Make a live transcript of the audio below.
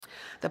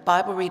The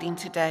Bible reading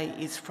today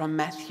is from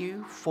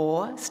Matthew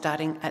 4,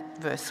 starting at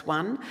verse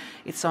 1.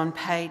 It's on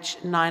page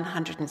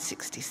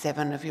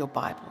 967 of your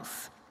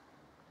Bibles.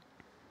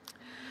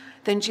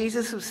 Then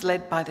Jesus was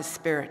led by the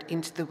Spirit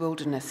into the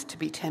wilderness to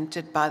be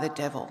tempted by the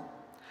devil.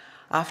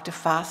 After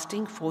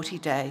fasting 40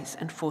 days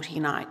and 40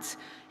 nights,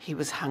 he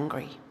was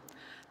hungry.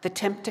 The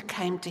tempter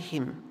came to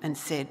him and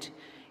said,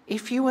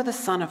 "If you are the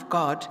Son of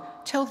God,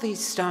 tell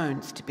these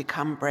stones to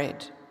become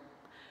bread."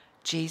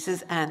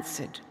 Jesus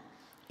answered,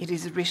 "It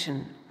is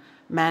written,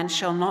 man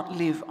shall not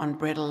live on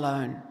bread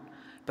alone,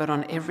 but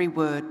on every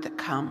word that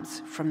comes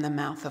from the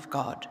mouth of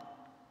God."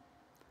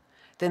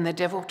 Then the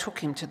devil took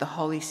him to the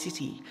holy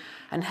city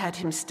and had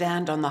him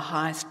stand on the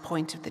highest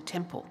point of the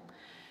temple.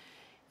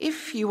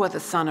 "If you are the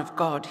Son of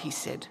God," he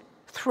said,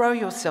 "throw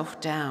yourself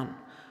down,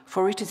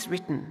 for it is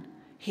written,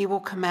 he will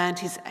command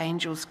his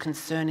angels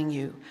concerning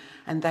you,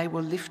 and they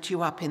will lift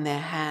you up in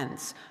their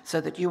hands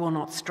so that you will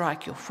not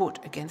strike your foot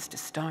against a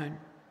stone."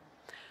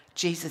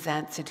 Jesus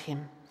answered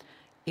him,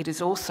 "It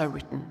is also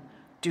written,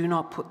 do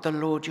not put the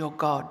Lord your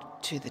God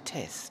to the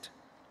test."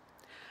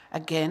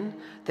 Again,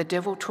 the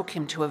devil took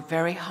him to a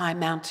very high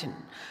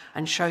mountain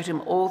and showed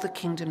him all the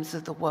kingdoms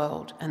of the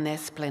world and their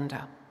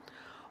splendor.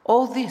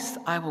 "All this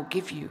I will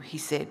give you," he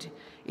said,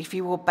 "if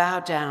you will bow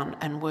down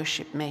and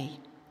worship me."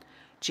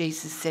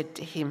 Jesus said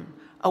to him,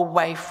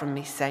 "Away from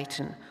me,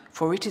 Satan,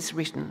 for it is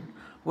written,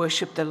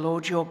 worship the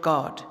Lord your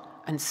God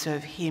and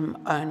serve him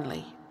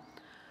only."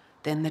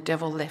 Then the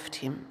devil left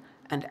him,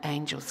 and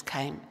angels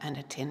came and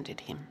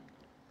attended him.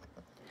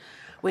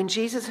 When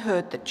Jesus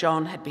heard that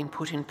John had been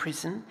put in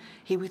prison,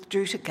 he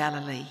withdrew to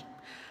Galilee.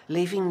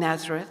 Leaving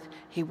Nazareth,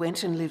 he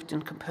went and lived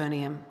in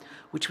Capernaum,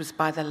 which was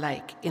by the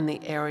lake in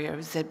the area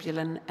of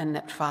Zebulun and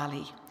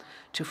Naphtali,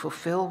 to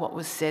fulfill what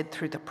was said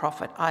through the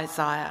prophet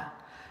Isaiah,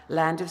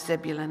 "Land of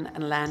Zebulun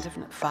and land of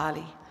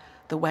Naphtali,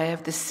 the way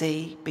of the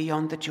sea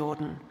beyond the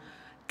Jordan,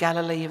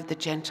 Galilee of the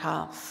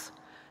Gentiles.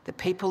 The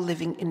people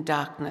living in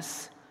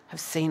darkness have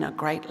seen a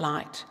great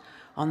light.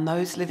 On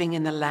those living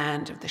in the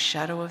land of the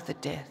shadow of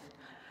death,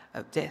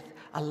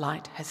 a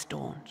light has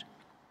dawned."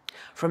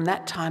 From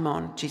that time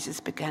on, Jesus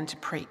began to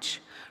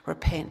preach,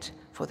 "Repent,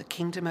 for the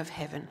kingdom of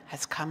heaven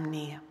has come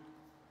near."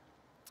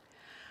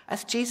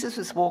 As Jesus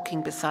was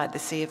walking beside the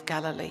Sea of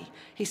Galilee,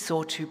 he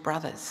saw two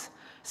brothers,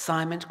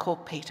 Simon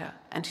called Peter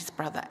and his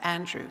brother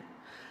Andrew.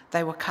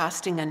 They were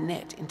casting a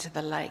net into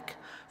the lake,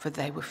 for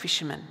they were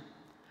fishermen.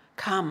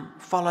 "Come,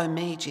 follow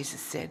me,"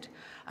 Jesus said,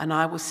 "and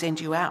I will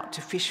send you out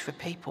to fish for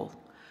people."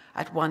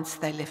 At once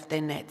they left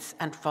their nets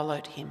and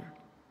followed him.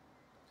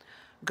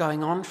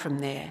 Going on from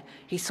there,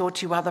 he saw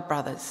two other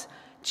brothers,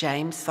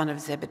 James, son of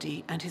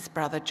Zebedee, and his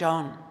brother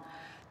John.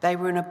 They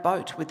were in a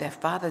boat with their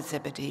father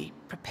Zebedee,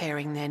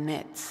 preparing their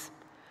nets.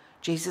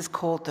 Jesus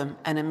called them,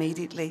 and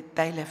immediately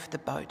they left the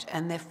boat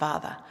and their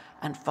father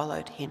and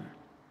followed him.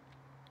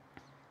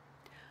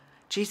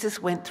 Jesus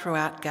went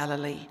throughout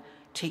Galilee,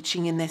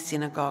 teaching in their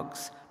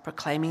synagogues,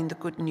 proclaiming the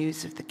good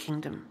news of the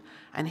kingdom,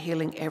 and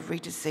healing every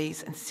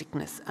disease and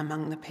sickness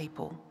among the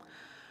people.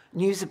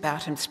 News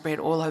about him spread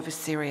all over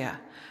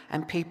Syria,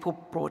 and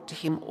people brought to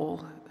him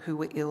all who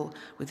were ill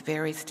with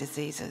various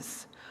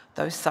diseases,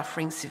 those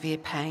suffering severe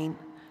pain,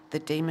 the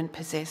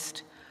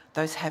demon-possessed,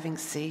 those having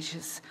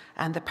seizures,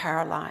 and the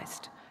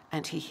paralyzed,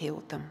 and he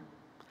healed them.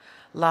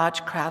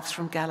 Large crowds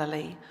from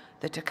Galilee,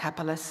 the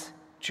Decapolis,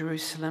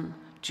 Jerusalem,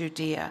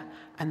 Judea,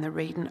 and the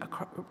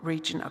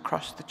region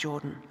across the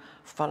Jordan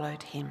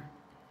followed him.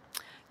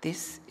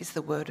 This is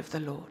the word of the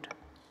Lord.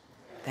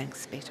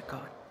 Thanks be to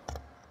God.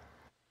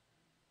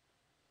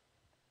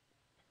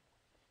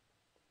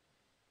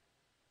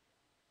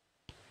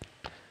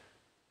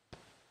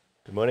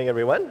 Good morning,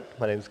 everyone.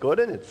 My name's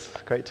Gordon. It's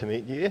great to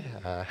meet you.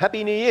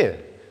 Happy New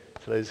Year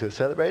to those who are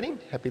celebrating.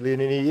 Happy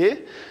Lunar New Year.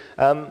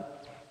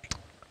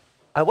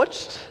 I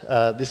watched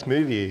this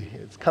movie.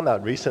 It's come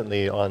out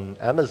recently on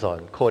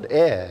Amazon called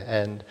Air,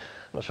 and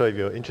I'm not sure if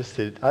you're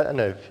interested. I don't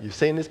know if you've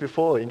seen this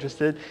before or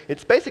interested.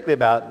 It's basically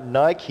about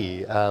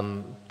Nike,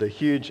 the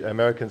huge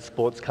American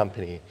sports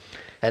company,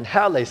 and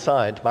how they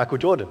signed Michael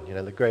Jordan,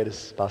 the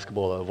greatest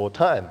basketballer of all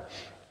time.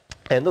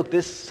 And look,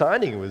 this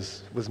signing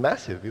was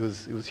massive. It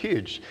was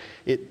huge.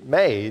 It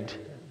made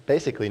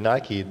basically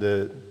Nike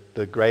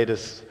the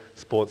greatest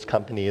sports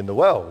company in the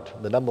world,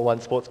 the number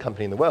one sports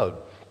company in the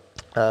world.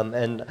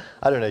 And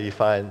I don't know if you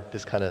find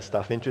this kind of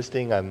stuff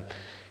interesting. I'm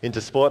into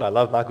sport. I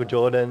love Michael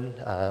Jordan.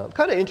 I'm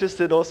kind of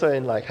interested also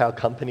in how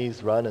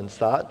companies run and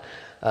start.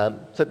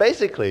 So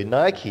basically,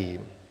 Nike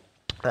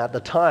at the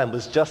time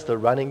was just a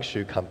running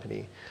shoe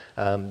company.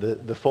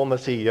 The former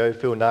CEO,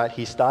 Phil Knight,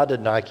 he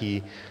started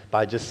Nike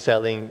by just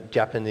selling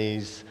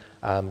Japanese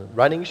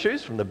running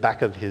shoes from the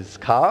back of his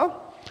car.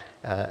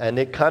 And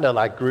it kind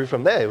of grew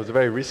from there. It was a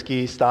very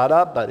risky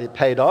startup, but it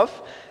paid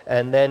off.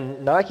 And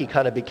then Nike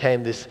kind of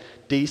became this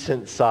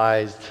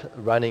decent-sized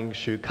running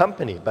shoe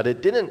company, but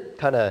it didn't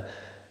kind of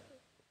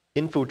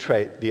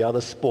infiltrate the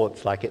other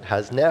sports like it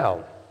has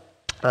now.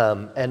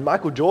 And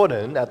Michael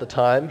Jordan, at the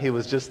time, he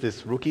was just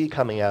this rookie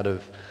coming out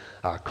of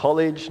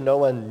college. No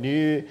one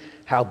knew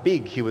how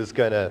big he was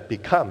going to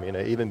become,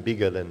 even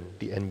bigger than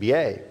the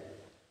NBA.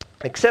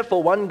 Except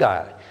for one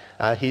guy.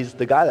 He's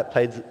the guy that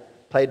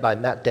played by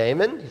Matt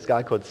Damon. He's a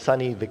guy called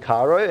Sonny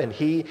Vaccaro, and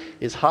he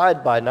is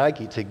hired by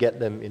Nike to get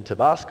them into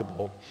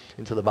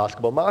the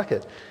basketball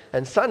market.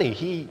 And Sonny,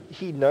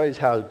 he knows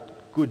how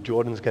good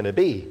Jordan's going to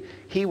be.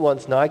 He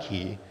wants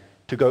Nike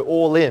to go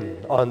all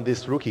in on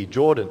this rookie,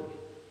 Jordan.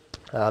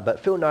 But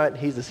Phil Knight,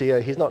 he's the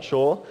CEO, he's not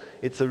sure.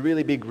 It's a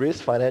really big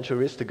risk, financial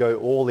risk, to go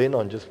all in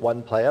on just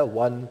one player,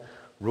 one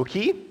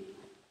rookie.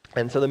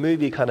 And so the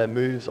movie kind of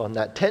moves on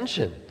that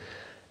tension.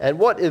 And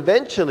what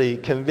eventually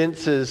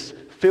convinces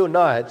Phil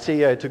Knight,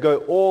 CEO, to go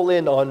all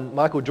in on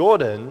Michael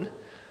Jordan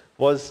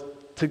was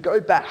to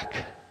go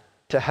back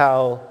to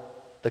how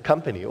the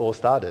company all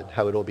started,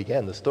 how it all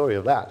began, the story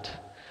of that.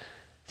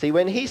 See,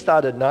 when he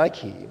started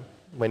Nike,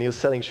 when he was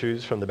selling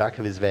shoes from the back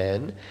of his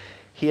van,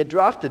 he had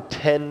drafted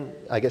 10,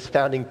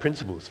 founding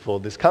principles for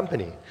this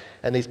company.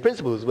 And these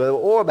principles were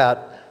all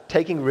about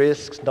taking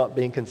risks, not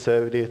being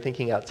conservative,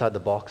 thinking outside the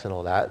box and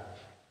all that.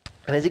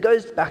 And as he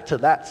goes back to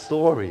that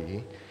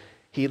story,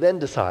 he then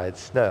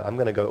decides, no, I'm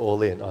going to go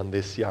all in on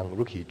this young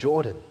rookie,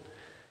 Jordan.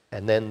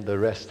 And then the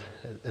rest,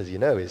 as you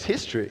know, is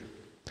history.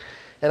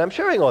 And I'm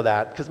sharing all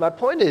that because my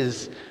point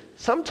is,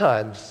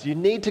 sometimes you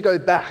need to go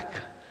back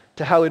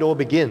to how it all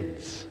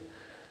begins.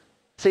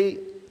 See,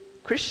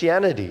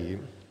 Christianity,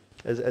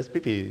 as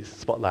Pippi's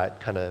spotlight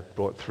kind of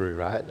brought through,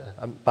 right?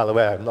 By the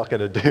way, I'm not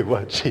going to do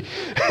what she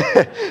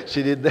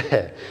did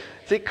there.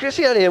 See,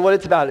 Christianity and what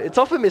it's about, it's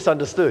often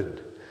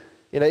misunderstood.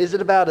 Is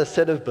it about a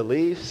set of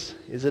beliefs?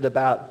 Is it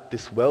about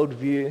this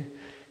worldview?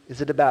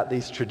 Is it about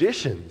these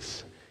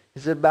traditions?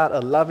 Is it about a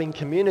loving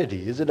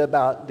community? Is it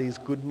about these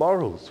good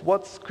morals?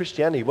 What's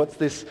Christianity? What's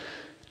this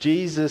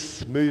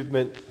Jesus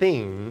movement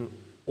thing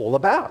all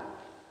about?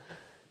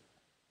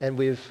 And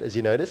as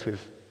you notice,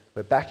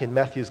 we're back in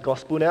Matthew's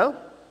Gospel now,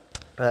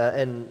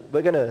 and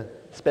we're going to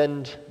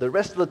spend the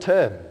rest of the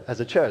term as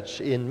a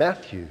church in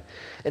Matthew.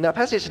 And our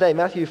passage today,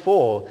 Matthew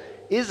 4,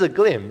 is a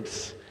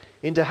glimpse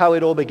into how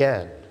it all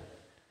began.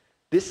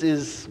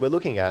 We're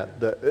looking at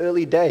the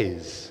early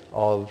days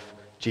of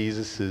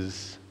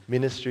Jesus'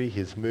 ministry,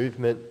 his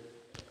movement.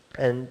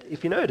 And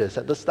if you notice,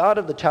 at the start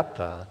of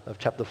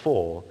chapter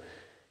 4,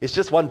 it's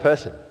just one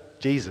person,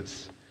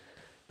 Jesus.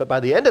 But by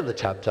the end of the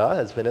chapter,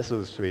 as Vanessa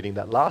was reading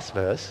that last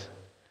verse,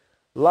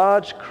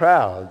 large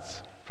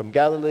crowds from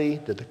Galilee,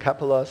 the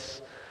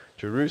Decapolis,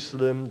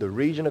 Jerusalem, the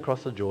region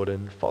across the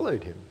Jordan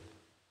followed him.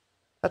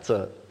 That's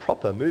a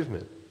proper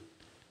movement.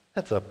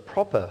 That's a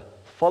proper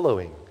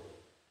following.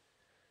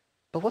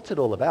 But what's it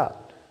all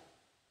about?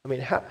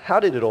 How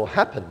did it all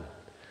happen?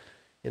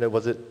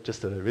 Was it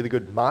just a really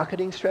good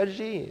marketing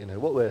strategy?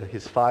 What were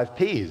his 5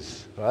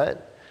 Ps, right?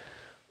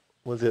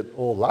 Was it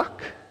all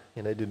luck?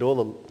 Did all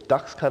the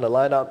ducks kind of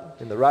line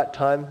up in the right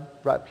time,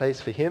 right place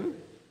for him?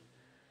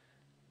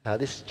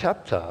 This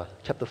chapter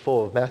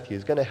 4 of Matthew,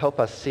 is going to help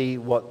us see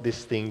what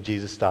this thing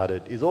Jesus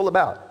started is all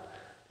about.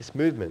 This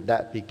movement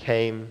that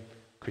became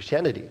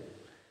Christianity.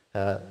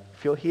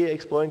 If you're here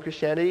exploring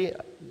Christianity,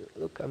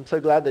 look, I'm so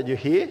glad that you're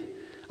here.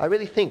 I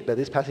really think that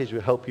this passage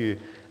will help you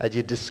as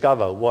you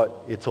discover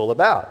what it's all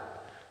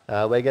about.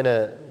 We're going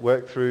to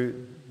work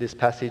through this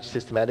passage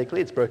systematically.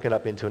 It's broken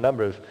up into a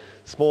number of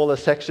smaller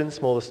sections,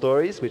 smaller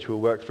stories, which we'll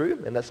work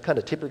through. And that's kind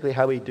of typically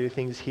how we do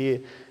things here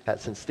at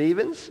St.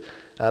 Stephen's.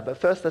 But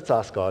first, let's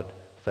ask God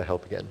for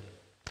help again.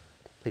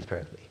 Please pray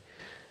with me.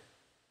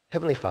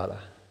 Heavenly Father,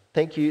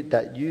 thank you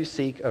that you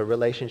seek a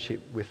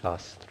relationship with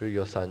us through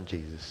your Son,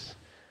 Jesus.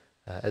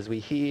 As we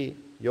hear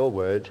your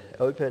word,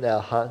 open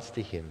our hearts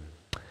to him.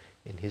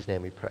 In his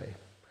name we pray.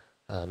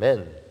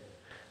 Amen.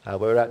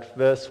 We're at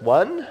verse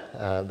 1,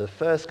 the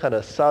first kind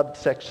of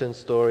subsection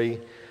story.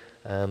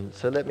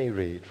 So let me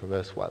read from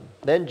verse 1.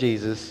 Then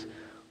Jesus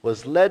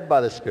was led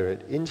by the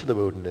Spirit into the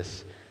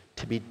wilderness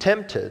to be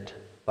tempted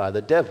by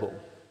the devil.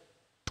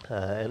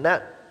 And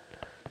that,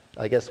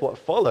 what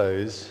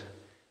follows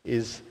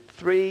is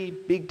 3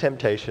 big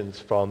temptations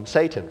from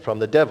Satan, from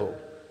the devil.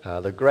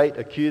 The great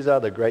accuser,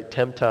 the great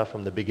tempter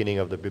from the beginning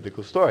of the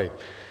biblical story.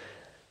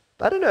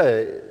 I don't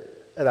know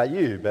about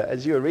you, but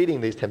as you were reading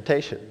these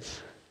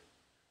temptations,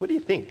 what do you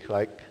think?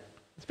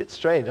 It's a bit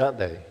strange, aren't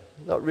they?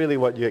 Not really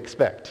what you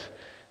expect.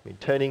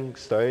 Turning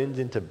stones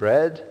into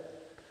bread,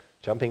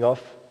 jumping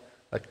off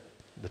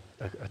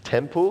a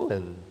temple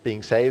and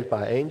being saved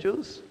by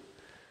angels,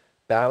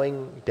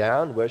 bowing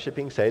down,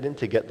 worshipping Satan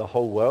to get the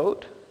whole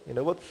world.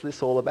 What's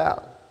this all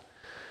about?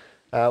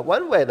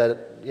 One way that,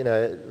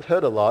 I've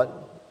heard a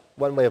lot,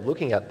 one way of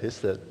looking at this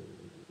that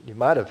you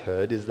might have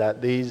heard is that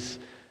these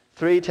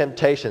 3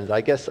 temptations,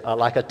 are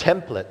like a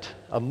template,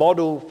 a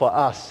model for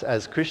us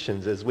as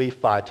Christians as we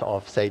fight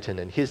off Satan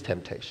and his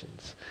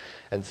temptations.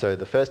 And so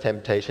the first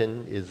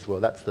temptation is,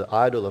 that's the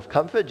idol of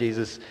comfort.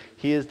 Jesus,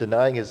 he is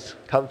denying his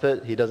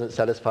comfort. He doesn't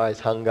satisfy his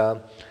hunger,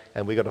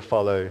 and we've got to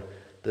follow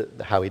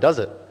how he does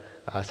it.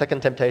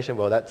 Second temptation,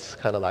 that's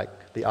kind of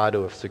like the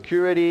idol of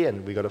security,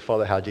 and we've got to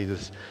follow how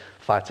Jesus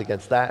fights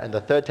against that. And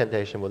the third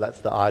temptation, that's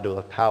the idol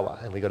of power,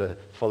 and we've got to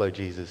follow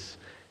Jesus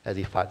as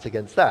he fights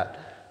against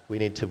that. We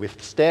need to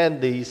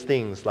withstand these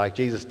things like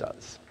Jesus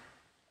does.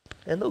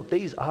 And look,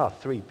 these are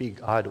three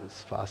big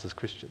idols for us as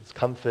Christians: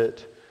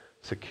 comfort,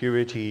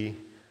 security,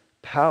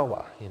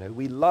 power.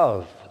 We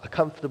love a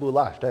comfortable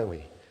life, don't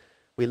we?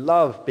 We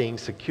love being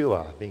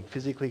secure, being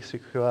physically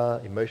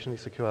secure, emotionally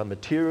secure,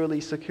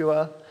 materially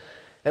secure,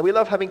 and we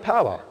love having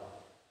power.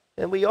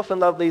 And we often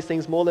love these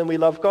things more than we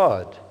love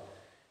God.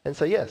 And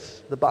so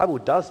yes, the Bible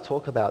does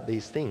talk about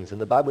these things,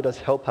 and the Bible does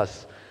help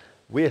us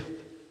with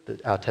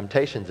our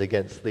temptations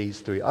against these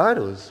three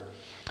idols.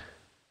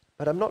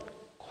 But I'm not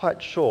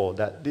quite sure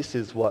that this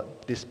is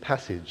what this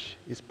passage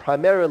is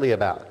primarily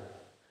about.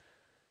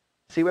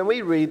 See, when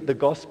we read the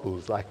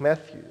Gospels like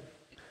Matthew,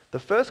 the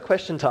first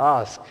question to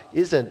ask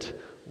isn't,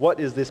 what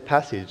is this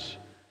passage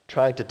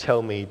trying to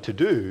tell me to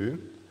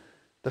do?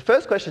 The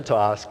first question to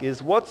ask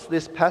is, what's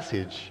this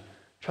passage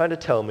trying to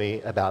tell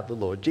me about the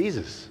Lord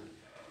Jesus?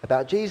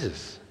 About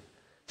Jesus.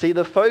 See,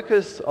 the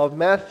focus of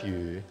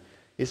Matthew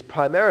is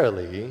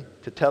primarily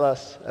to tell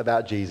us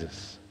about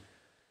Jesus.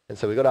 And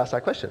so we've got to ask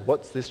that question.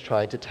 What's this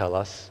trying to tell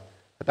us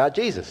about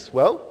Jesus?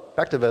 Well,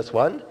 back to verse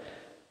 1.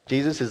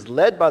 Jesus is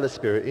led by the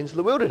Spirit into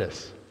the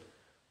wilderness.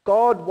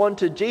 God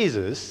wanted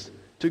Jesus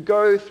to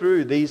go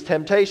through these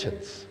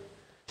temptations.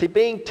 See,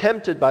 being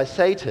tempted by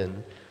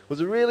Satan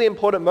was a really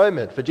important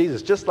moment for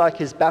Jesus, just like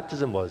his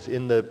baptism was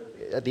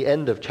at the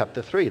end of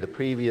chapter 3, the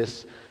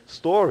previous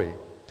story.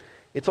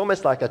 It's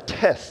almost like a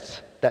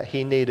test that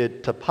he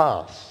needed to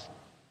pass.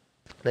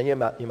 Now you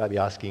might be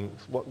asking,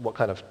 what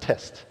kind of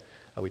test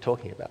are we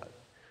talking about?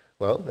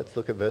 Well, let's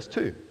look at verse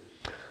 2.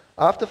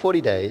 After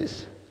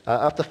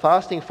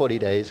fasting 40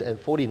 days and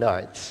 40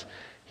 nights,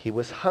 he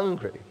was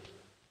hungry.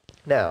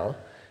 Now,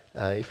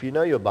 if you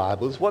know your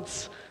Bibles,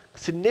 what's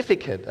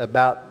significant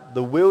about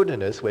the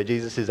wilderness where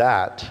Jesus is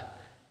at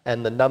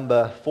and the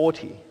number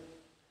 40?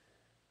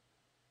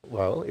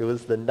 Well, it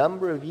was the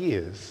number of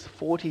years,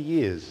 40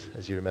 years,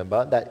 as you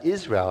remember, that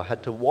Israel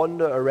had to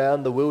wander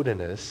around the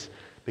wilderness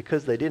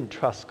because they didn't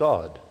trust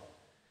God.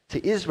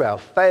 See, Israel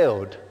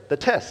failed the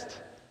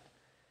test.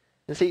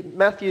 And see,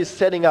 Matthew is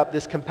setting up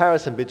this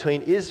comparison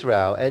between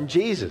Israel and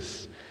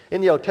Jesus.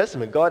 In the Old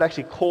Testament, God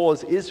actually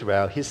calls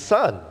Israel his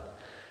son.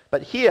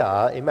 But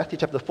here, in Matthew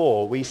chapter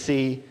 4, we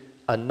see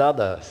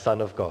another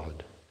Son of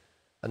God.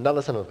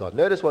 Another Son of God.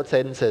 Notice what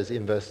Satan says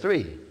in verse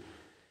 3.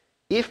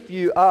 If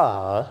you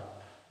are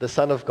the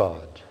Son of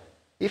God.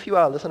 If you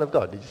are the Son of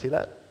God. Did you see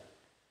that?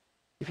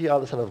 If you are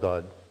the Son of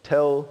God,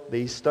 tell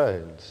these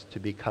stones to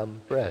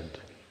become bread.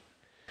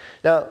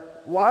 Now,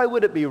 why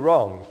would it be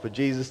wrong for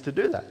Jesus to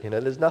do that?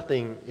 There's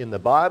nothing in the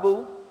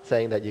Bible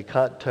saying that you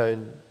can't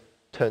turn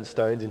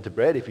stones into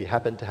bread if you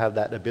happen to have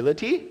that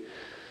ability.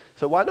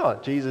 So why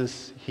not?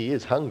 Jesus, he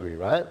is hungry,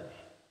 right?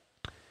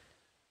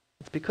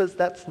 It's because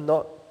that's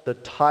not the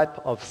type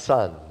of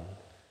son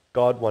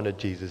God wanted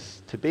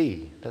Jesus to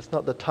be. That's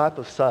not the type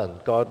of son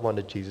God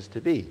wanted Jesus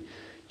to be.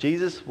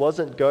 Jesus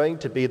wasn't going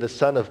to be the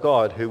Son of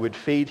God who would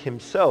feed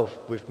himself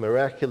with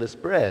miraculous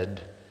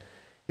bread.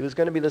 He was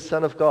going to be the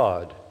Son of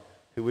God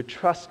who would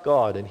trust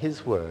God and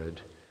his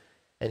word,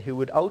 and who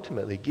would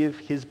ultimately give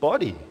his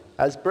body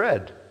as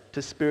bread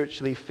to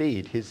spiritually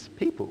feed his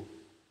people.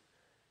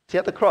 See,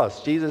 at the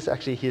cross, Jesus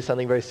actually hears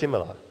something very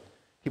similar.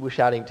 People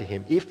shouting to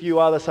him, if you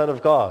are the Son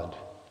of God,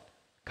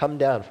 come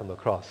down from the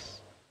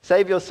cross.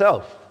 Save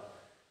yourself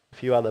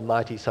if you are the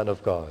mighty Son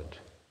of God.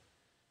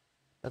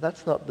 Now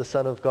that's not the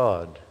Son of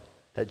God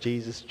that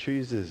Jesus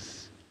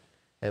chooses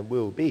and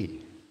will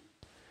be.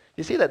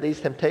 You see that these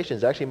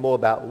temptations are actually more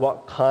about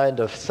what kind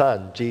of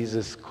son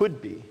Jesus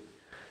could be.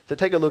 So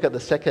take a look at the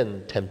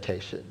second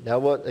temptation. Now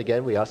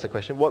we ask the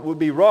question, what would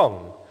be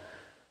wrong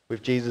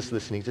with Jesus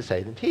listening to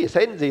Satan here?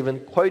 Satan's even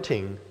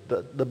quoting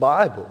the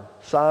Bible,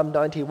 Psalm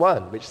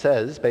 91, which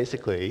says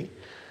basically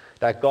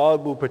that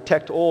God will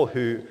protect all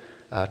who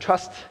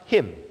trust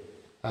him,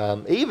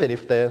 even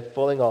if they're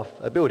falling off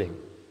a building.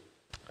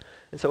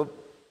 And so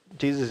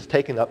Jesus is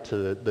taken up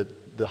to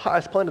the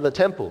highest point of the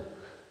temple.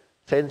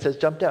 Satan says,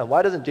 jump down.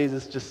 Why doesn't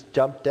Jesus just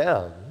jump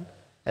down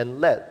and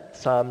let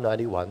Psalm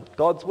 91,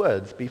 God's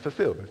words, be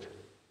fulfilled?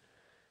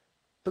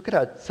 Look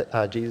at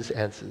how Jesus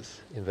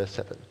answers in verse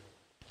 7.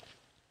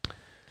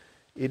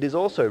 It is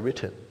also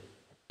written,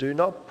 do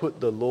not put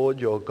the Lord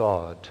your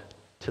God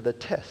to the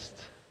test.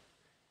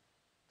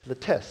 To the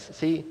test.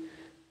 See,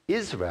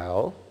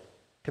 Israel,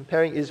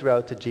 comparing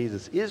Israel to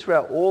Jesus,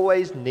 Israel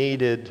always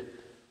needed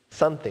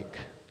something.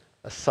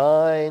 A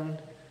sign,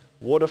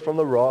 water from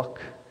the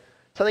rock,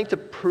 something to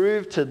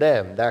prove to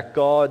them that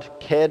God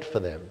cared for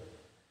them.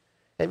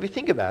 And if you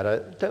think about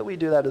it, don't we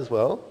do that as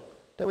well?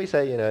 Don't we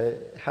say,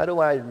 how do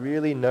I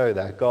really know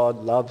that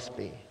God loves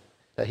me,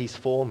 that he's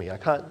for me? I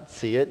can't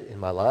see it in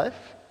my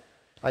life.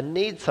 I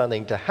need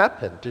something to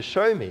happen to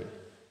show me.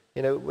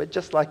 We're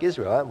just like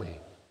Israel, aren't we?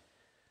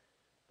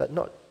 But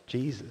not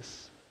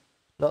Jesus,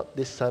 not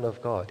this Son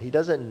of God. He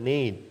doesn't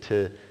need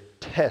to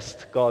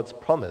test God's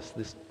promise,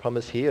 this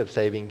promise here of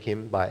saving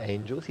him by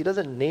angels. He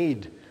doesn't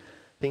need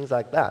things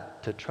like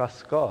that to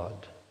trust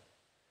God.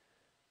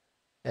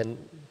 And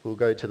we'll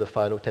go to the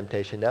final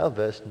temptation now,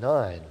 verse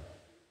 9.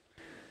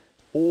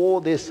 All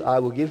this I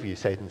will give you,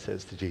 Satan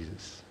says to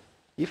Jesus,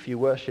 if you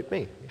worship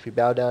me, if you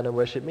bow down and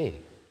worship me.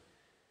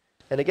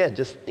 And again,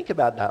 just think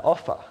about that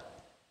offer.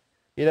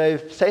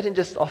 If Satan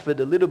just offered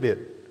a little bit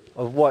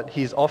of what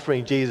he's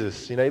offering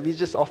Jesus, if he's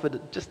just offered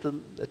just a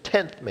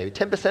tenth, maybe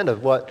 10%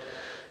 of what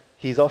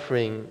he's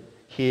offering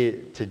here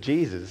to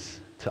Jesus,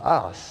 to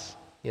us,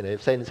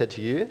 if Satan said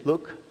to you,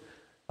 look,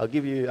 I'll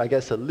give you, I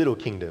guess, a little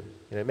kingdom,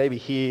 maybe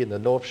here in the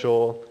North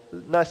Shore,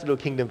 nice little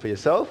kingdom for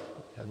yourself,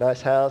 a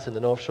nice house in the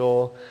North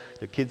Shore,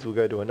 your kids will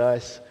go to a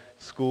nice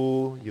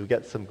school, you'll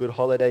get some good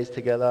holidays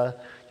together,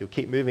 you'll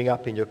keep moving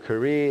up in your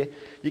career.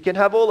 You can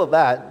have all of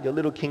that, your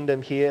little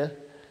kingdom here,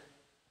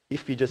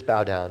 if you just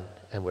bow down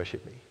and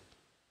worship me.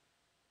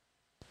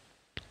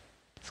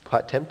 It's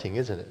quite tempting,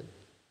 isn't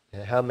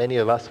it? How many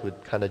of us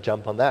would kind of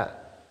jump on that?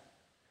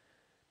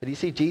 But you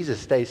see, Jesus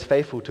stays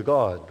faithful to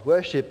God.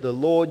 Worship the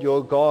Lord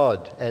your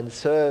God and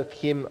serve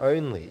him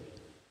only.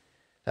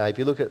 Now, if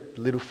you look at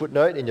the little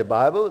footnote in your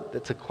Bible,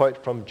 that's a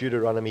quote from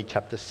Deuteronomy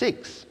chapter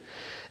 6.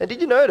 And did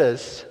you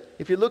notice,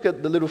 if you look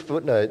at the little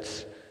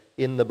footnotes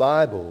in the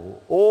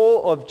Bible,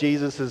 all of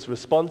Jesus'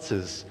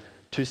 responses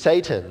to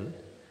Satan,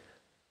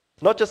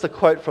 not just a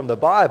quote from the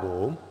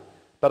Bible,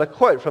 but a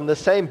quote from the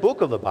same book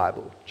of the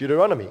Bible,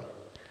 Deuteronomy.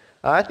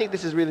 I think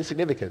this is really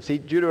significant. See,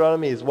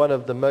 Deuteronomy is one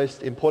of the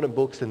most important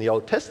books in the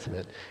Old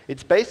Testament.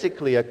 It's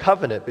basically a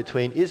covenant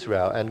between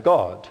Israel and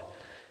God.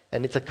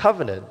 And it's a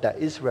covenant that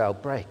Israel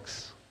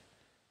breaks.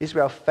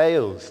 Israel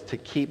fails to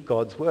keep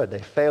God's word.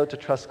 They fail to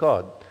trust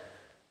God.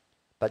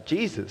 But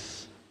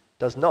Jesus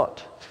does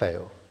not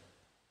fail.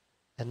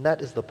 And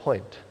that is the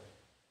point.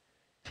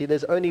 See,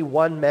 there's only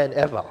one man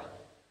ever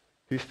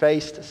who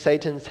faced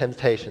Satan's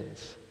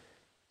temptations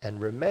and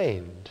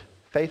remained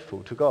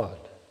faithful to God.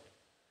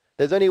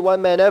 There's only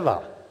one man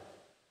ever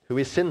who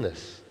is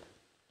sinless.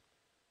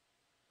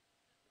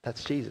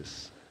 That's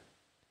Jesus.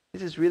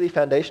 This is really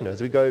foundational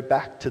as we go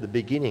back to the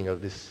beginning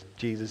of this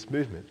Jesus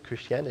movement,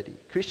 Christianity.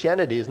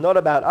 Christianity is not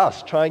about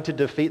us trying to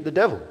defeat the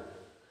devil.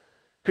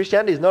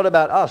 Christianity is not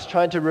about us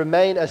trying to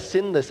remain as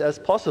sinless as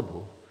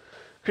possible.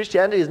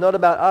 Christianity is not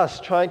about us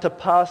trying to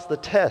pass the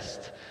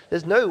test.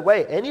 There's no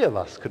way any of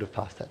us could have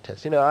passed that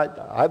test.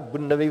 I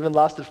wouldn't have even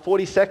lasted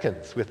 40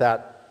 seconds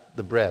without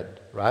the bread,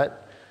 right?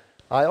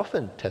 I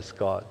often test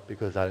God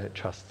because I don't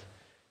trust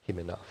him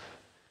enough.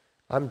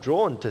 I'm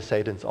drawn to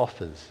Satan's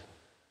offers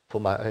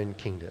for my own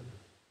kingdom.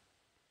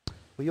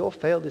 We all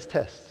fail this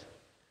test.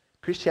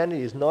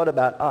 Christianity is not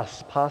about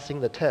us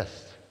passing the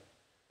test.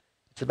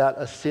 It's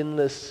about a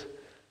sinless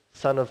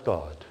Son of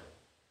God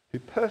who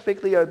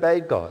perfectly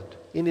obeyed God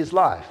in his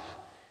life,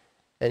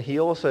 and he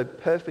also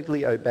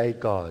perfectly obeyed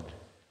God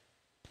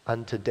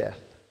unto death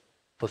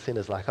for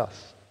sinners like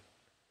us.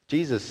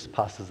 Jesus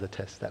passes the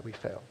test that we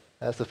fail.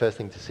 That's the first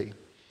thing to see.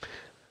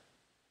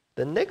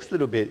 The next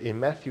little bit in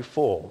Matthew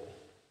 4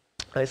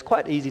 is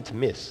quite easy to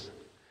miss.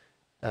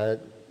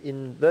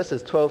 In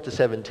verses 12 to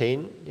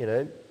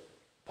 17,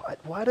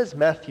 why does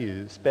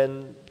Matthew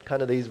spend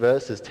kind of these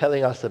verses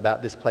telling us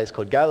about this place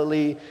called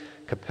Galilee,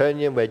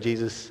 Capernaum, where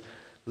Jesus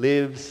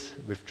lives,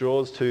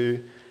 withdraws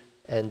to,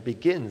 and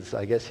begins,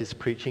 I guess, his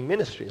preaching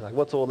ministry? Like,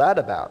 what's all that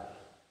about?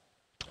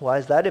 Why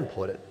is that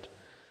important?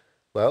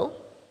 Well,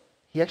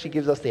 he actually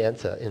gives us the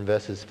answer in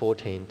verses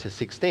 14 to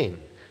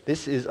 16.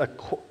 This is a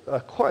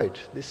quote.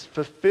 This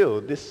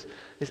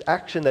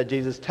action that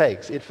Jesus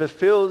takes. It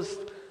fulfills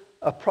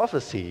a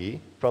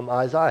prophecy from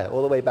Isaiah,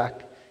 all the way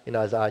back in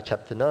Isaiah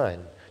chapter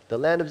 9. The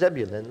land of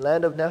Zebulun,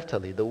 land of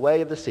Naphtali, the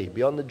way of the sea,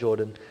 beyond the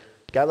Jordan,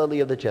 Galilee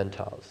of the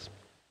Gentiles.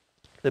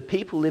 The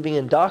people living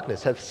in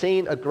darkness have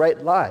seen a great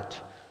light.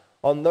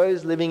 On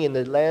those living in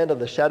the land of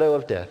the shadow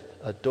of death,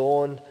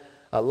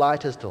 a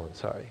light has dawned.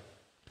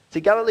 See,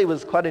 Galilee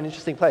was quite an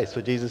interesting place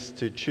for Jesus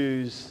to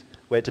choose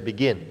where to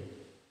begin.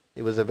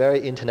 It was a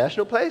very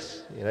international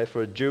place.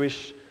 For a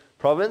Jewish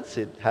province,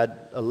 it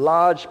had a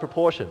large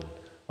proportion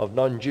of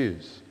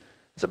non-Jews.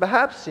 So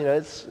perhaps,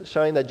 it's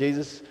showing that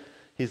Jesus,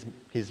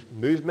 his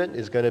movement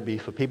is going to be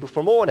for people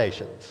from all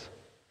nations.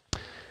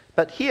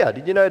 But here,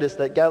 did you notice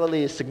that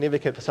Galilee is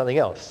significant for something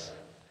else?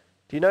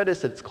 Do you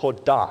notice that it's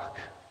called dark,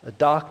 a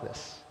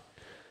darkness?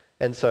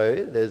 And so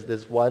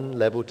there's one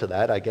level to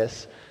that, I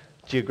guess.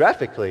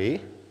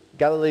 Geographically,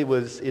 Galilee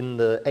was in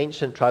the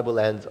ancient tribal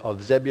lands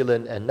of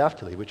Zebulun and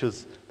Naphtali, which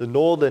was the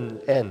northern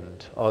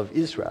end of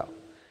Israel.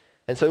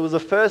 And so it was the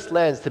first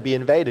lands to be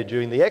invaded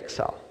during the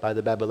exile by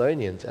the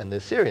Babylonians and the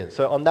Assyrians.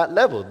 So on that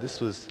level, this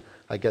was,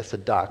 I guess, a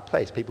dark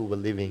place. People were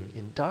living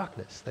in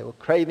darkness. They were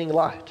craving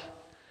light.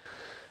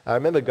 I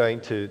remember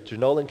going to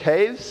Nolan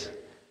Caves,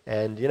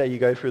 and you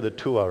go through the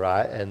tour,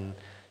 right? And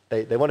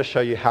they want to show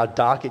you how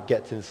dark it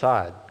gets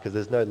inside, because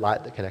there's no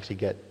light that can actually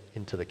get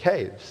into the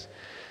caves.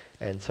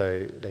 And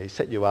so they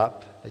set you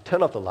up, they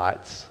turn off the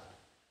lights,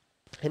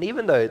 and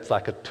even though it's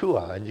like a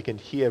tour and you can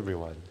hear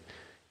everyone,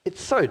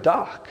 it's so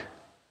dark.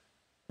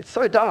 It's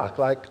so dark,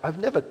 like I've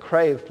never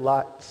craved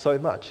light so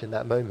much in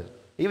that moment,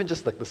 even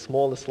just like the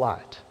smallest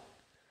light.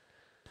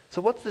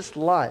 So what's this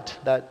light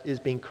that is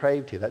being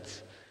craved here,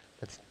 that's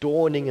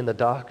dawning in the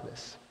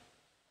darkness?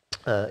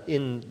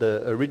 In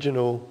the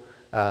original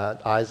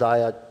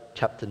Isaiah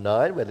chapter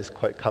 9, where this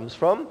quote comes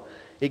from,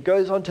 it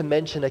goes on to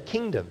mention a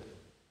kingdom,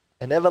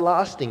 an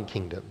everlasting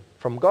kingdom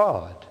from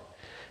God.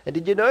 And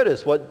did you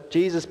notice what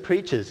Jesus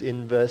preaches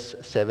in verse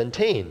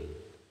 17?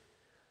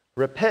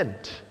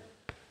 Repent,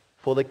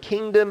 for the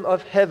kingdom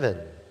of heaven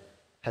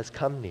has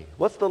come near.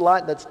 What's the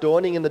light that's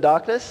dawning in the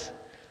darkness?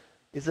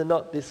 Is it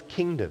not this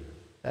kingdom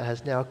that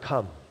has now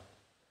come?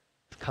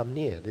 It's come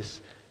near,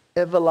 this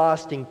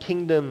everlasting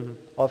kingdom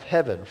of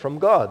heaven from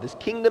God, this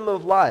kingdom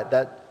of light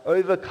that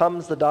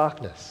overcomes the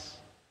darkness.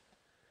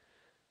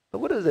 But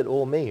what does it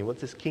all mean?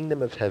 What's this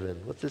kingdom of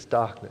heaven? What's this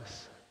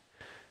darkness?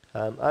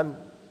 I'm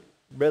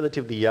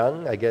relatively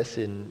young, I guess,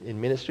 in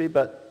ministry,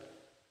 but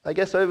I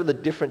guess over the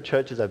different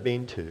churches I've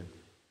been to,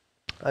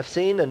 I've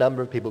seen a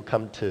number of people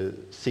come to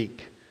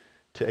seek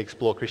to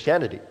explore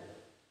Christianity.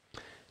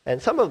 And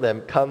some of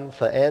them come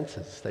for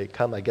answers. They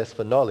come, I guess,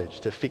 for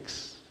knowledge, to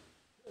fix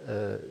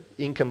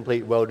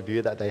incomplete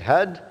worldview that they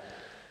had.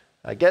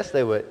 I guess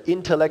they were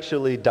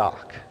intellectually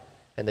dark,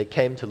 and they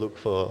came to look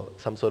for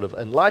some sort of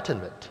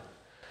enlightenment.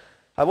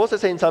 I've also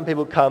seen some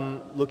people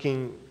come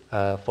looking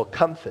for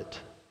comfort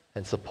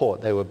and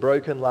support. They were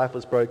broken, life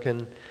was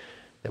broken,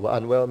 they were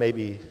unwell,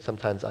 maybe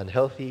sometimes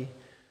unhealthy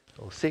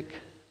or sick.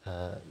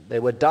 They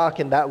were dark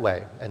in that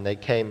way, and they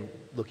came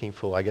looking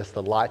for, I guess,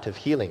 the light of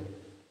healing.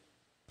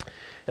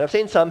 And I've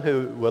seen some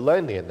who were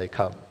lonely and they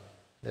come.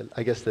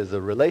 I guess there's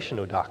a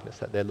relational darkness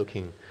that they're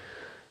looking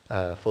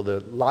for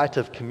the light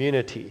of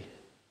community.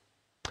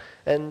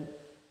 And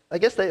I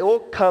guess they all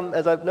come,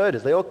 as I've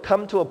noticed, they all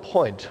come to a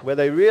point where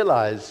they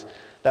realize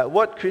that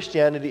what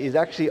Christianity is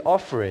actually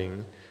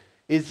offering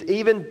is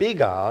even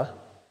bigger,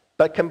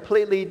 but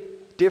completely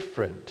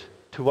different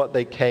to what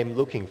they came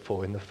looking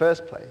for in the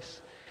first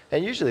place.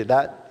 And usually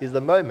that is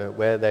the moment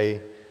where they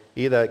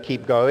either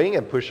keep going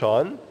and push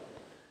on,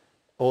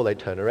 or they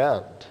turn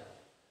around.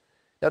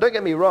 Now don't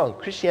get me wrong,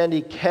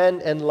 Christianity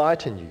can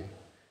enlighten you.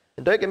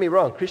 And don't get me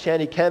wrong,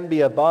 Christianity can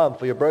be a balm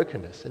for your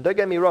brokenness. And don't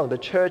get me wrong, the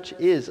church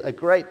is a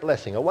great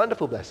blessing, a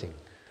wonderful blessing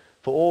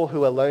for all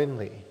who are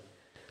lonely.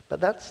 But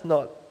that's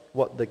not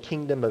what the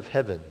kingdom of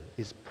heaven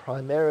is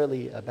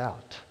primarily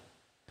about.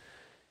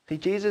 See,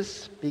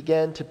 Jesus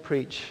began to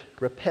preach,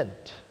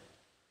 repent.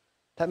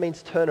 That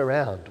means turn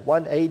around,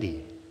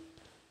 180.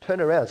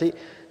 Turn around. See,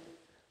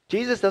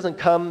 Jesus doesn't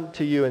come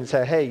to you and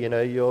say, hey,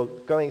 you're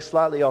going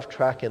slightly off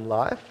track in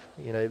life,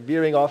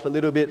 veering off a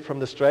little bit from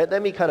the straight.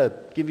 Let me kind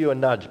of give you a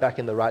nudge back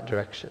in the right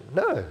direction.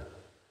 No.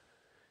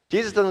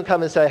 Jesus doesn't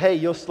come and say, hey,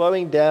 you're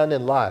slowing down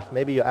in life.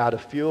 Maybe you're out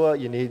of fuel.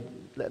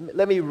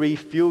 Let me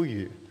refuel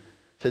you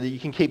so that you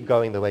can keep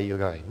going the way you're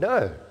going.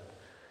 No.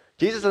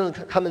 Jesus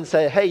doesn't come and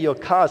say, hey, your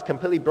car's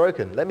completely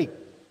broken. Let me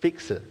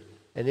fix it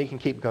and you can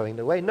keep going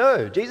the way.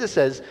 No. Jesus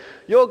says,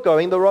 you're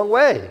going the wrong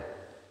way.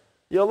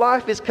 Your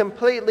life is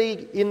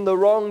completely in the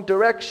wrong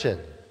direction.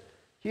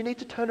 You need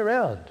to turn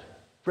around.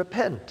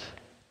 Repent.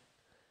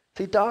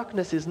 See,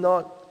 darkness is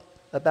not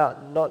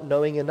about not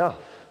knowing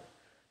enough.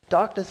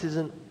 Darkness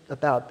isn't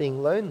about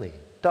being lonely.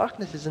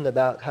 Darkness isn't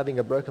about having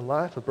a broken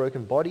life, a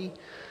broken body.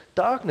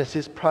 Darkness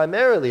is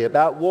primarily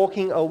about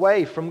walking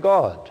away from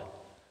God.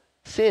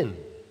 Sin.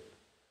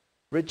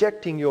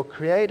 Rejecting your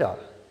Creator.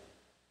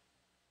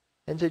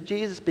 And so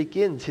Jesus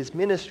begins his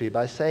ministry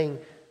by saying,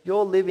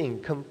 you're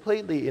living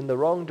completely in the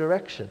wrong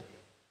direction.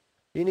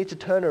 You need to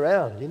turn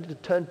around. You need to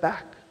turn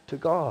back to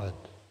God.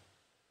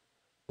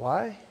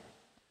 Why?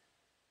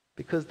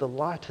 Because the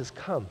light has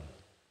come.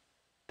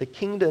 The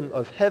kingdom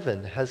of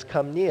heaven has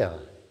come near.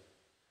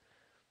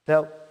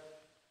 Now,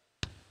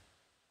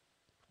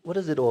 what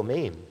does it all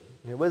mean?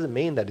 What does it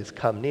mean that it's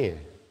come near?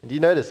 And do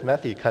you notice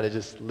Matthew kind of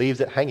just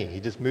leaves it hanging?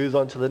 He just moves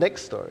on to the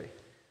next story.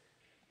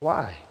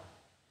 Why?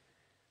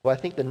 Well, I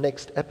think the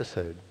next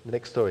episode, the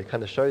next story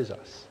kind of shows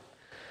us.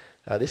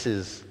 This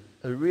is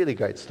a really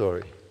great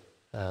story.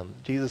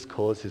 Jesus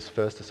calls his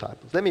first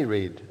disciples. Let me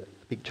read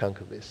a big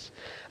chunk of this.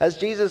 As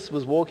Jesus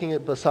was walking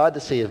beside the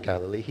Sea of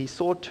Galilee, he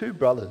saw two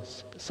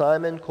brothers,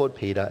 Simon called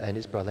Peter and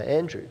his brother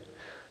Andrew.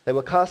 They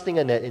were casting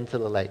a net into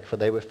the lake, for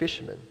they were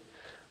fishermen.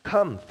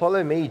 Come,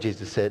 follow me,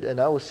 Jesus said, and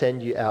I will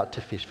send you out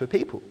to fish for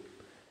people.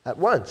 At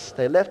once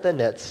they left their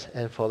nets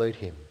and followed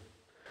him.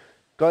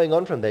 Going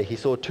on from there, he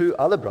saw two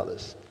other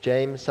brothers,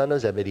 James, son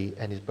of Zebedee,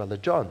 and his brother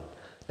John.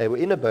 They were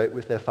in a boat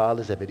with their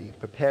father Zebedee,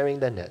 preparing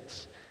their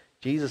nets.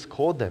 Jesus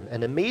called them,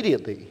 and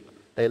immediately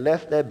they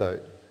left their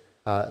boat,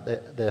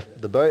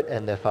 the boat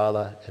and their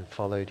father, and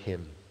followed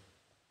him.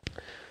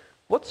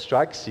 What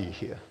strikes you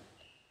here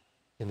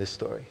in this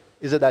story?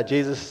 Is it that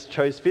Jesus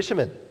chose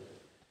fishermen?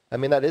 I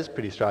mean, that is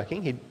pretty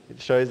striking.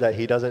 It shows that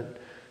he doesn't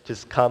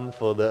just come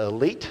for the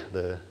elite,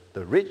 the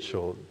rich,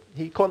 or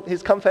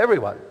he's come for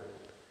everyone.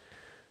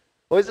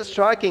 Or is it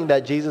striking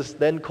that Jesus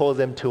then calls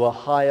them to a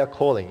higher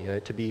calling,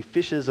 to be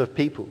fishers of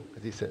people,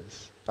 as he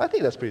says? I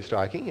think that's pretty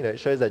striking. It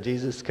shows that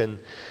Jesus can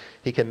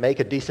make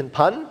a decent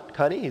pun,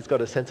 can't he? He's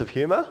got a sense of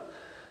humor.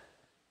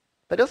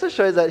 But it also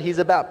shows that he's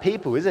about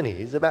people, isn't he?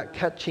 He's about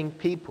catching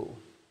people.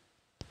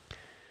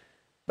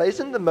 But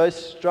isn't the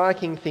most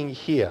striking thing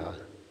here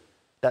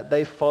that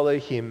they follow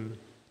him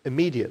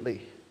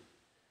immediately?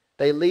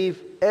 They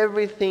leave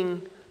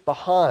everything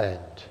behind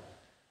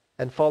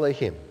and follow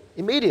him.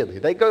 Immediately,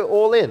 they go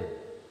all in.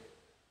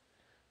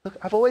 Look,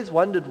 I've always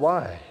wondered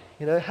why.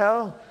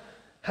 How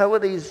were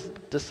these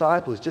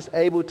disciples just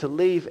able to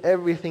leave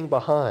everything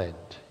behind?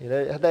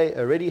 Had they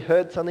already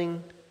heard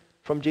something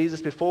from Jesus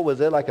before? Was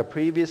there like a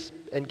previous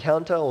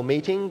encounter or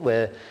meeting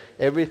where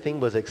everything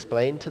was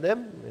explained to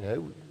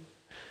them?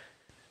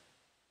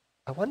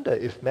 I wonder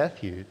if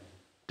Matthew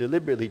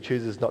deliberately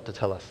chooses not to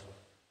tell us.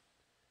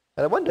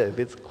 And I wonder if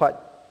it's quite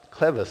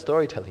clever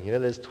storytelling.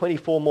 There's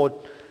 24 more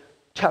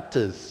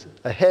chapters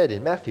ahead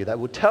in Matthew that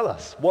will tell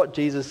us what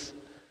Jesus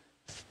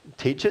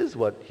teaches,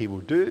 what he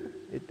will do.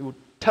 It will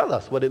tell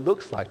us what it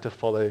looks like to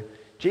follow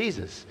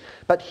Jesus.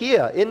 But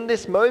here, in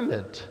this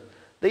moment,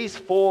 these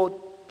 4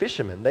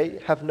 fishermen, they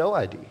have no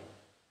idea.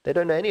 They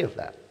don't know any of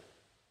that.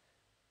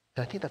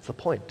 And I think that's the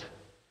point.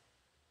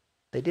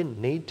 They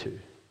didn't need to.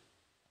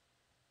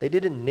 They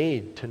didn't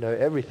need to know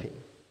everything.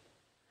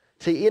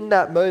 See, in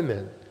that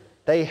moment,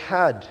 they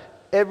had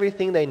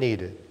everything they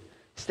needed.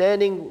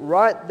 Standing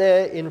right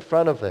there in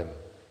front of them,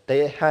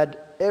 they had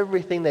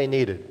everything they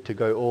needed to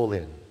go all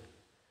in.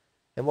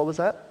 And what was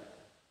that?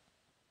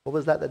 What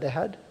was that they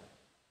had?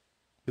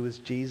 It was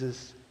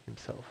Jesus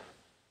himself.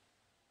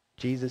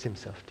 Jesus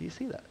himself. Do you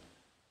see that?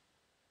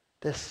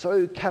 They're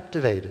so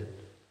captivated,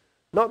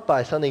 not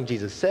by something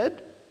Jesus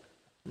said,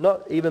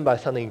 not even by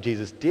something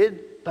Jesus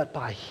did, but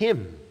by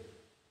him.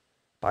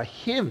 By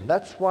him.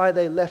 That's why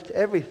they left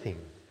everything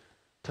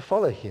to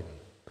follow him.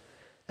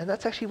 And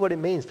that's actually what it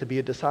means to be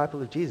a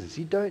disciple of Jesus.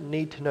 You don't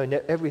need to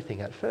know everything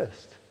at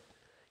first.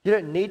 You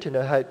don't need to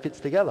know how it fits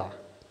together.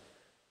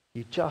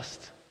 You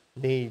just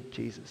need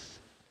Jesus.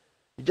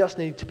 You just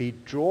need to be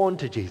drawn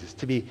to Jesus,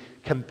 to be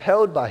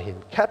compelled by him,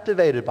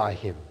 captivated by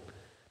him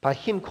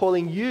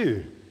calling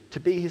you to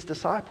be his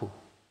disciple.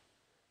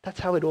 That's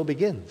how it all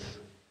begins.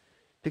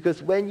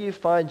 Because when you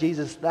find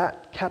Jesus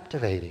that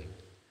captivating,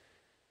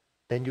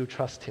 then you'll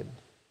trust him.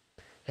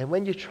 And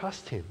when you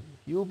trust him,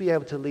 you'll be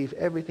able to leave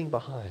everything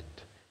behind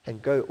and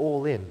go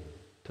all in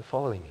to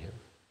following him.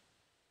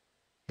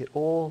 It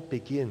all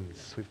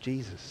begins with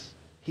Jesus.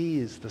 He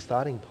is the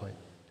starting point.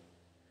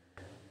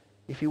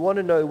 If you want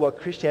to know what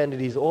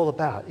Christianity is all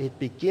about, it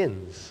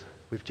begins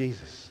with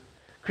Jesus.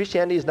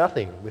 Christianity is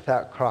nothing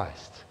without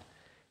Christ.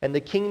 And the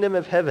kingdom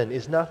of heaven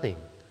is nothing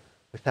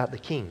without the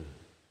King.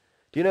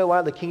 Do you know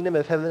why the kingdom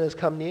of heaven has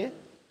come near?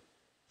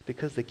 It's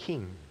because the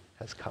King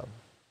has come.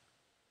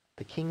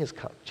 The King has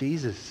come.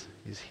 Jesus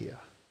is here.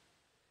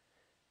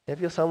 If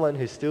you're someone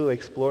who's still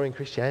exploring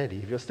Christianity,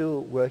 if you're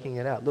still working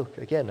it out, look,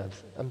 again,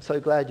 I'm so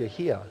glad you're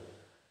here.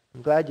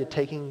 I'm glad you're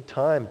taking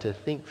time to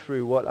think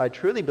through what I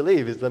truly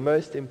believe is the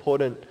most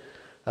important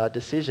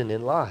decision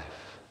in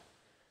life.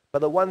 But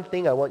the one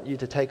thing I want you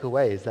to take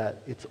away is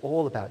that it's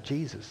all about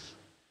Jesus.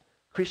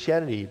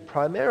 Christianity,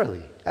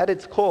 primarily, at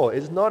its core,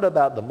 is not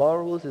about the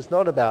morals, it's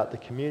not about the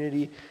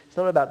community, it's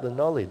not about the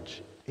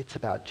knowledge. It's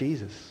about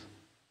Jesus.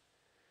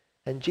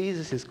 And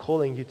Jesus is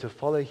calling you to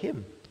follow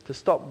him, to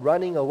stop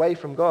running away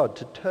from God,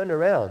 to turn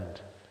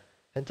around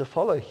and to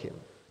follow him.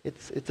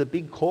 It's a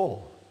big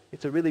call.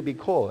 It's a really big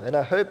call. And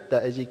I hope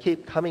that as you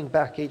keep coming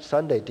back each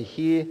Sunday to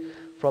hear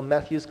from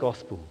Matthew's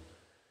gospel,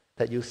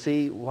 that you'll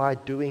see why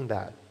doing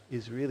that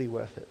is really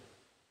worth it.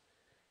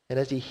 And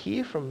as you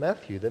hear from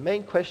Matthew, the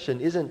main question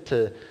isn't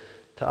to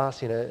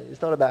ask,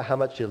 it's not about how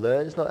much you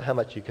learn, it's not how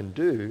much you can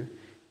do.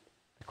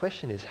 The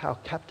question is, how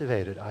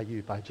captivated are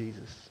you by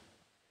Jesus?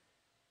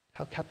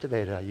 How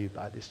captivated are you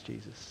by this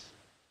Jesus?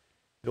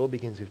 It all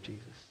begins with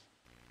Jesus.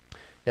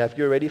 Now, if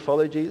you already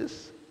follow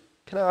Jesus,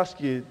 can I ask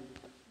you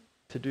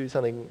to do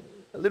something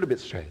a little bit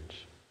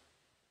strange?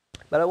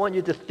 But I want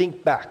you to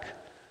think back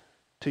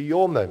to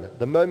your moment,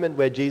 the moment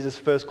where Jesus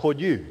first called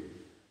you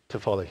to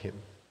follow him,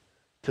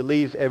 to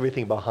leave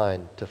everything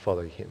behind to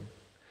follow him.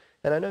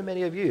 And I know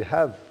many of you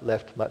have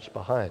left much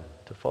behind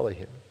to follow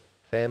him.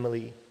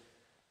 Family,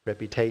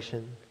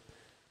 reputation,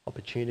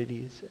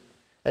 opportunities.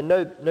 And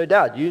no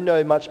doubt you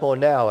know much more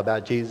now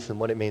about Jesus and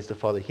what it means to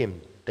follow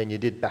him than you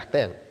did back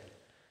then.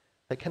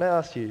 But can I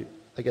ask you,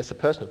 I guess, a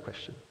personal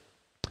question?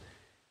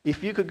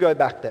 If you could go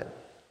back then,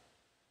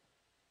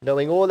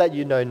 knowing all that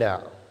you know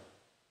now,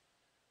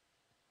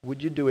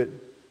 would you do it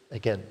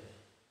again?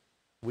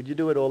 Would you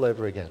do it all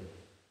over again?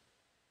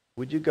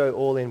 Would you go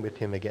all in with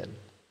him again?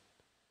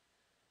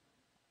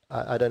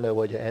 I don't know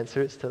what your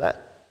answer is to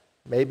that.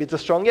 Maybe it's a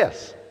strong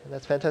yes, and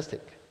that's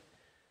fantastic.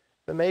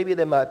 But maybe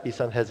there might be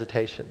some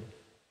hesitation.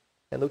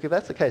 And look, if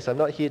that's the case, I'm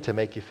not here to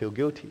make you feel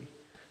guilty.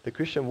 The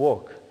Christian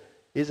walk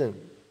isn't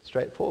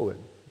straightforward.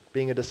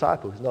 Being a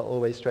disciple is not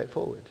always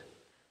straightforward.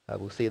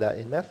 We'll see that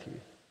in Matthew.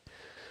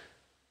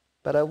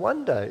 But I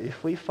wonder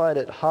if we find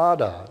it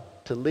harder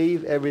to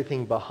leave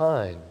everything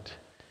behind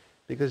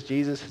because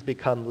Jesus has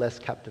become less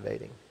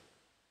captivating.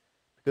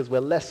 Because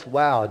we're less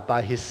wowed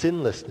by his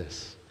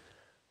sinlessness.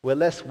 We're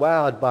less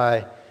wowed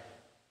by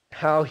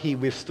how he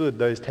withstood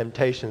those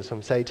temptations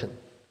from Satan.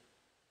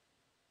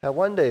 I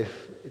wonder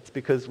if it's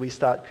because we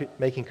start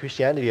making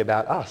Christianity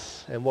about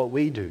us and what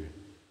we do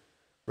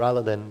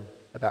rather than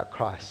about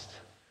Christ.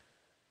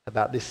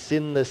 about this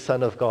sinless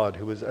Son of God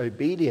who was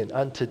obedient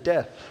unto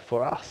death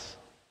for us.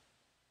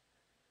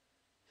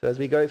 So as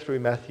we go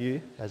through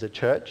Matthew as a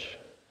church,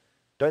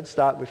 don't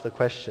start with the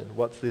question,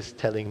 what's this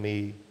telling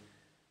me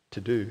to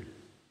do?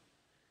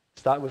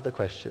 Start with the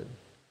question,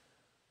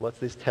 what's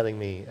this telling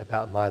me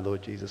about my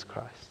Lord Jesus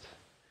Christ,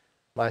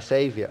 my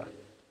Savior,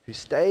 who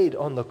stayed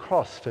on the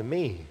cross for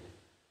me,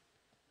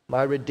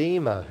 my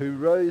Redeemer, who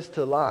rose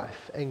to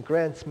life and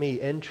grants me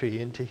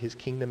entry into his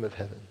kingdom of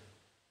heaven.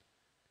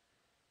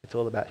 It's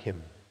all about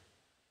him.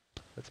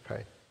 Let's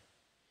pray.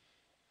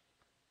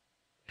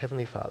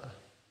 Heavenly Father,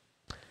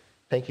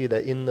 thank you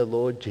that in the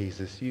Lord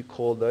Jesus you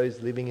call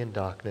those living in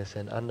darkness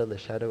and under the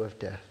shadow of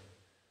death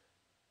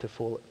to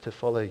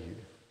follow you.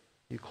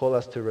 You call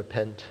us to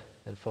repent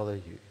and follow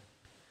you.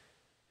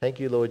 Thank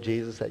you, Lord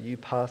Jesus, that you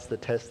passed the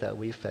test that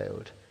we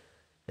failed,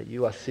 that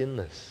you are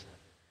sinless,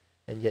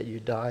 and yet you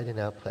died in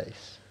our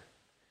place.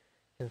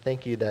 And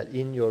thank you that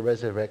in your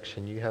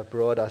resurrection you have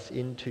brought us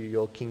into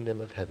your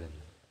kingdom of heaven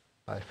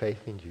by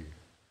faith in you.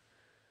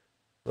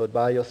 Lord,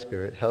 by your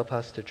Spirit, help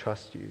us to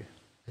trust you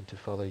and to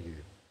follow you.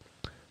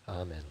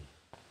 Amen.